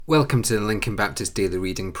Welcome to the Lincoln Baptist Daily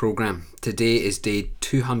Reading Programme. Today is day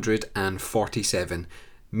 247,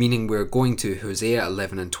 meaning we're going to Hosea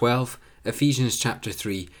 11 and 12, Ephesians chapter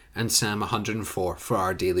 3 and Psalm 104 for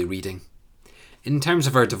our daily reading. In terms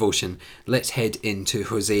of our devotion, let's head into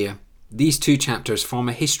Hosea. These two chapters form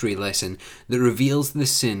a history lesson that reveals the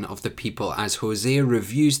sin of the people as Hosea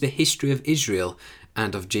reviews the history of Israel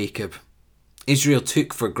and of Jacob. Israel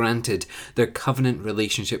took for granted their covenant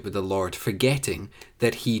relationship with the Lord, forgetting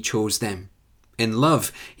that He chose them. In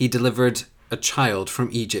love, He delivered a child from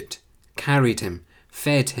Egypt, carried him,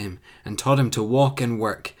 fed him, and taught him to walk and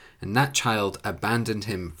work, and that child abandoned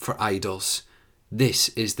him for idols. This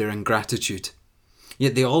is their ingratitude.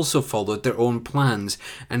 Yet they also followed their own plans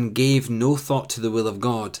and gave no thought to the will of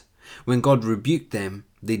God. When God rebuked them,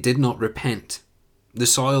 they did not repent. The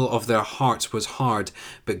soil of their hearts was hard,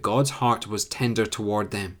 but God's heart was tender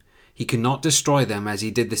toward them. He could not destroy them as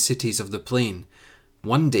He did the cities of the plain.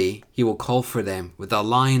 One day He will call for them with a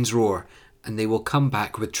lion's roar, and they will come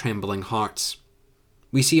back with trembling hearts.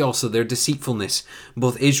 We see also their deceitfulness.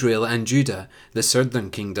 Both Israel and Judah, the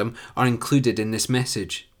southern kingdom, are included in this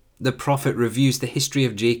message. The prophet reviews the history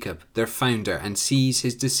of Jacob, their founder, and sees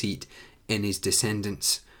his deceit in his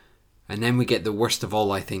descendants. And then we get the worst of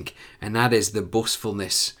all, I think, and that is the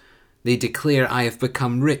boastfulness. They declare, "I have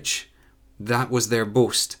become rich." That was their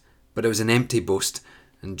boast, but it was an empty boast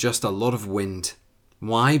and just a lot of wind.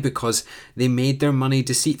 Why? Because they made their money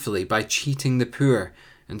deceitfully by cheating the poor,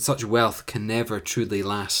 and such wealth can never truly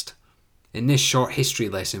last. In this short history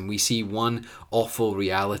lesson, we see one awful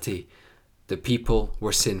reality. The people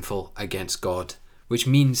were sinful against God, which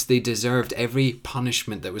means they deserved every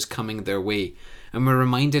punishment that was coming their way. And we're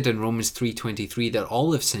reminded in Romans 3:23 that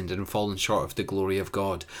all have sinned and fallen short of the glory of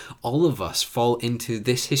God. All of us fall into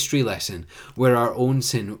this history lesson where our own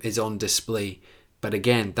sin is on display. But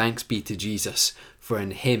again, thanks be to Jesus, for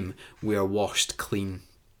in Him we are washed clean.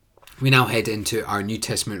 We now head into our New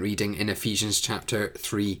Testament reading in Ephesians chapter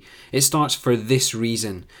 3. It starts "for this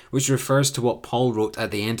reason," which refers to what Paul wrote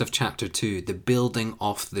at the end of chapter 2, the building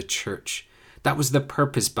of the church. That was the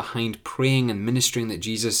purpose behind praying and ministering that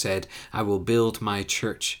Jesus said, "I will build my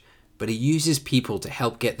church." But He uses people to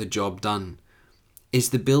help get the job done. Is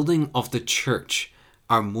the building of the church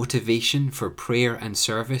our motivation for prayer and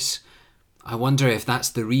service? I wonder if that's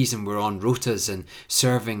the reason we're on rotas and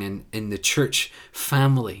serving in the church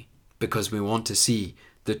family, because we want to see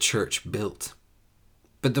the church built.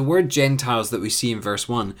 But the word Gentiles that we see in verse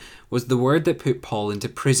 1 was the word that put Paul into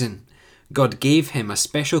prison. God gave him a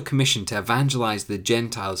special commission to evangelize the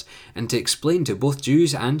Gentiles and to explain to both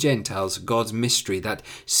Jews and Gentiles God's mystery, that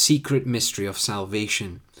secret mystery of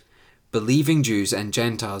salvation. Believing Jews and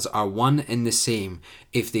Gentiles are one and the same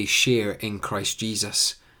if they share in Christ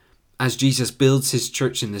Jesus. As Jesus builds His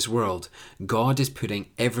church in this world, God is putting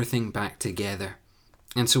everything back together.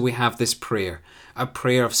 And so we have this prayer, a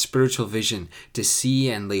prayer of spiritual vision to see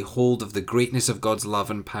and lay hold of the greatness of God's love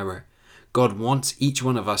and power. God wants each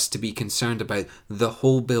one of us to be concerned about the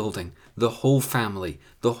whole building, the whole family,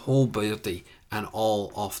 the whole body, and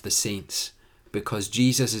all of the saints. Because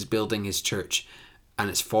Jesus is building His church, and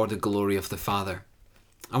it's for the glory of the Father.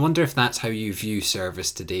 I wonder if that's how you view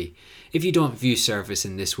service today. If you don't view service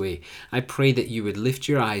in this way, I pray that you would lift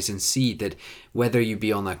your eyes and see that whether you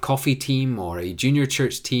be on a coffee team or a junior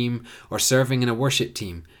church team or serving in a worship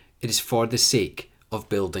team, it is for the sake of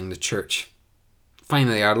building the church.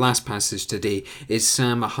 Finally, our last passage today is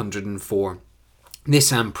Psalm 104. This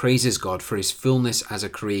psalm praises God for His fullness as a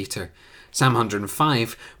creator. Psalm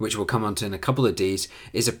 105, which we'll come on to in a couple of days,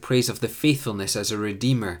 is a praise of the faithfulness as a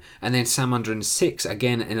redeemer. And then Psalm 106,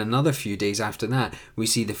 again in another few days after that, we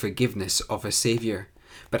see the forgiveness of a saviour.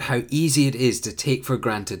 But how easy it is to take for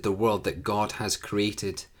granted the world that God has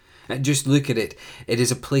created. Just look at it. It is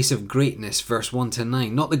a place of greatness, verse 1 to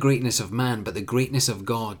 9. Not the greatness of man, but the greatness of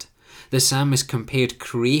God. The psalmist compared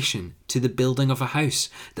creation to the building of a house,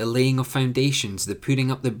 the laying of foundations, the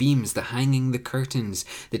putting up the beams, the hanging the curtains,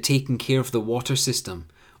 the taking care of the water system.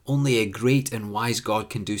 Only a great and wise God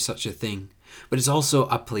can do such a thing. But it's also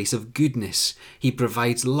a place of goodness. He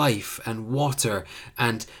provides life and water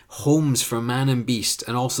and homes for man and beast,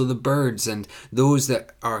 and also the birds and those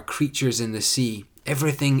that are creatures in the sea.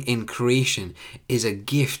 Everything in creation is a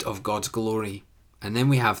gift of God's glory. And then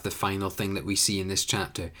we have the final thing that we see in this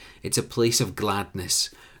chapter. It's a place of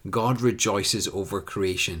gladness. God rejoices over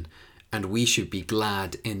creation, and we should be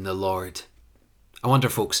glad in the Lord. I wonder,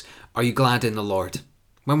 folks, are you glad in the Lord?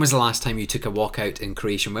 When was the last time you took a walk out in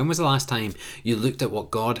creation? When was the last time you looked at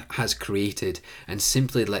what God has created and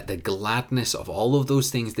simply let the gladness of all of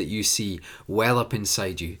those things that you see well up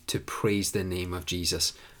inside you to praise the name of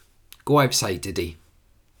Jesus? Go outside today.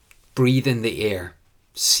 breathe in the air,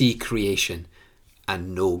 see creation,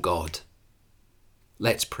 and know God.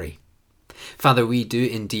 Let's pray. Father, we do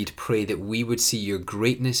indeed pray that we would see your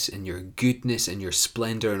greatness and your goodness and your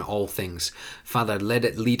splendour in all things. Father, let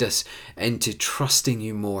it lead us into trusting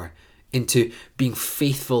you more, into being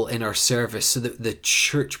faithful in our service so that the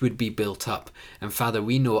church would be built up. And Father,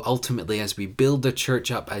 we know ultimately as we build the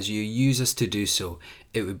church up, as you use us to do so,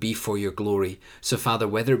 it would be for your glory. So Father,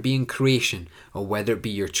 whether it be in creation or whether it be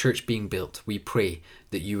your church being built, we pray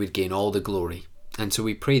that you would gain all the glory. And so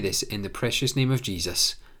we pray this in the precious name of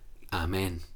Jesus. Amen.